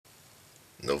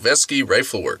Noveske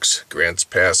Rifle Works, Grants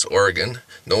Pass, Oregon,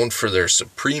 known for their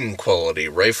supreme quality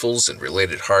rifles and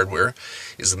related hardware,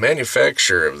 is the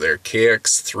manufacturer of their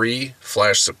KX3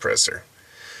 flash suppressor.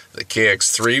 The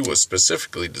KX3 was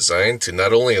specifically designed to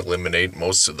not only eliminate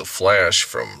most of the flash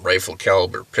from rifle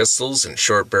caliber pistols and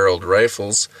short-barreled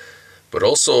rifles, but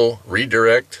also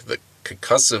redirect the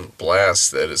concussive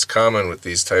blast that is common with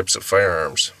these types of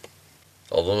firearms.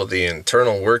 Although the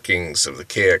internal workings of the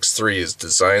KX3 is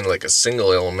designed like a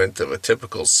single element of a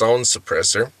typical sound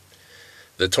suppressor,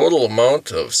 the total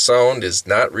amount of sound is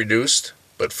not reduced,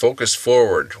 but focused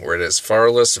forward where it has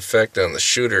far less effect on the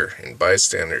shooter and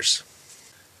bystanders.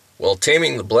 While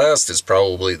taming the blast is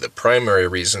probably the primary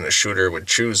reason a shooter would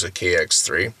choose a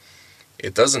KX3,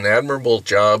 it does an admirable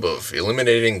job of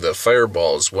eliminating the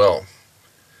fireball as well.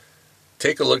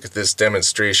 Take a look at this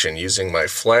demonstration using my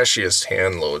flashiest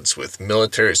hand loads with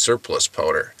military surplus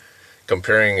powder,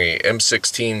 comparing a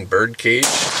M16 birdcage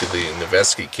to the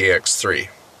Noveske KX3.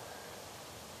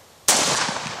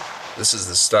 This is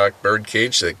the stock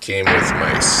birdcage that came with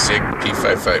my SIG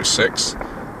P556.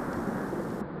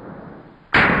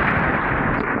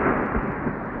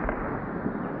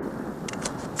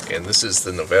 And this is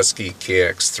the Noveske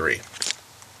KX3.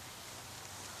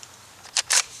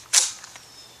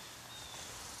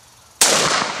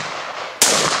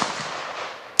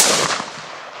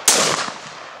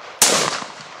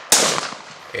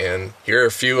 And here are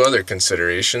a few other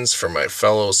considerations for my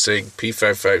fellow SIG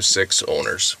P556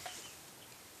 owners.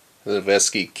 The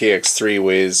Noveske KX3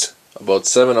 weighs about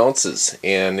 7 ounces,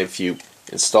 and if you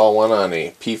install one on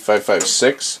a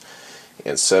P556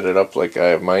 and set it up like I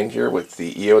have mine here with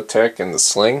the EOTech and the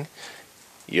sling,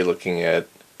 you're looking at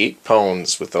 8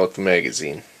 pounds without the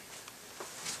magazine.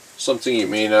 Something you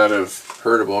may not have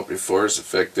heard about before is the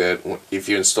fact that if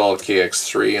you install a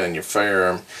KX3 on your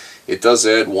firearm, it does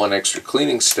add one extra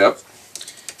cleaning step.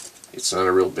 It's not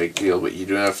a real big deal, but you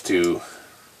do have to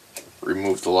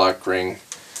remove the lock ring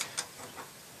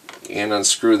and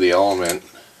unscrew the element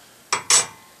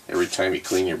every time you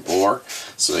clean your bore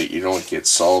so that you don't get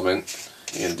solvent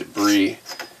and debris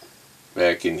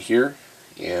back in here.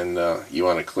 And you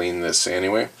want to clean this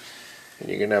anyway. And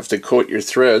you're going to have to coat your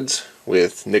threads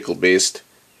with nickel-based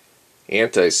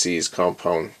anti-seize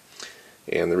compound.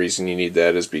 And the reason you need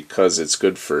that is because it's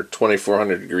good for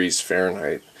 2400 degrees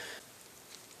Fahrenheit.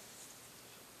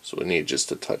 So we need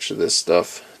just a touch of this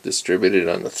stuff distributed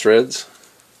on the threads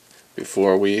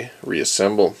before we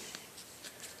reassemble.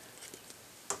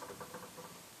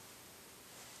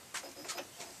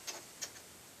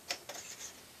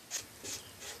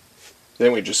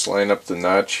 Then we just line up the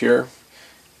notch here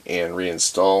and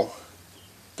reinstall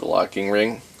the locking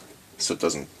ring so it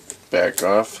doesn't back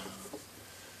off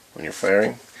when you're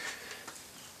firing,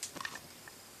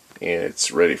 and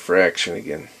it's ready for action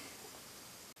again.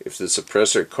 If the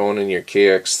suppressor cone in your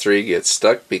KX3 gets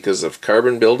stuck because of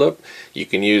carbon buildup, you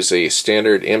can use a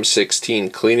standard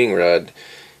M16 cleaning rod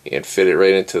and fit it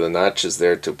right into the notches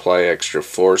there to apply extra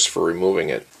force for removing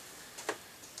it.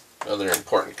 Another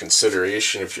important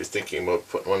consideration if you're thinking about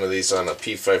putting one of these on a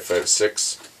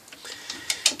P556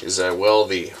 is that, well,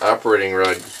 the operating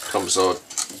rod comes out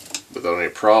without any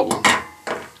problem.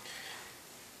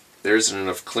 There isn't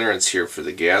enough clearance here for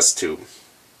the gas tube,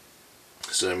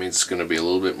 so that means it's going to be a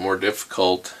little bit more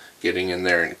difficult getting in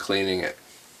there and cleaning it.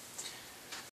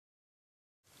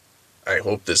 I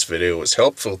hope this video was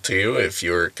helpful to you if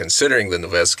you're considering the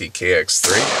Noveske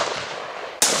KX3.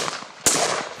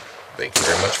 Thank you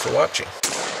very much for watching.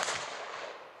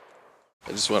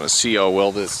 I just want to see how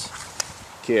well this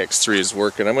KX3 is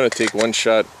working. I'm going to take one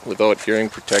shot without hearing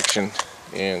protection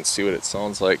and see what it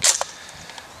sounds like.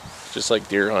 Just like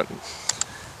deer hunting.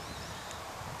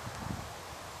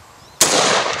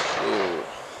 Ooh.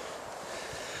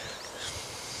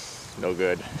 No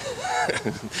good.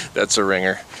 That's a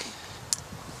ringer.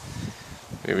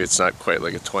 Maybe it's not quite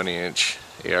like a 20-inch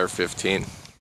AR-15.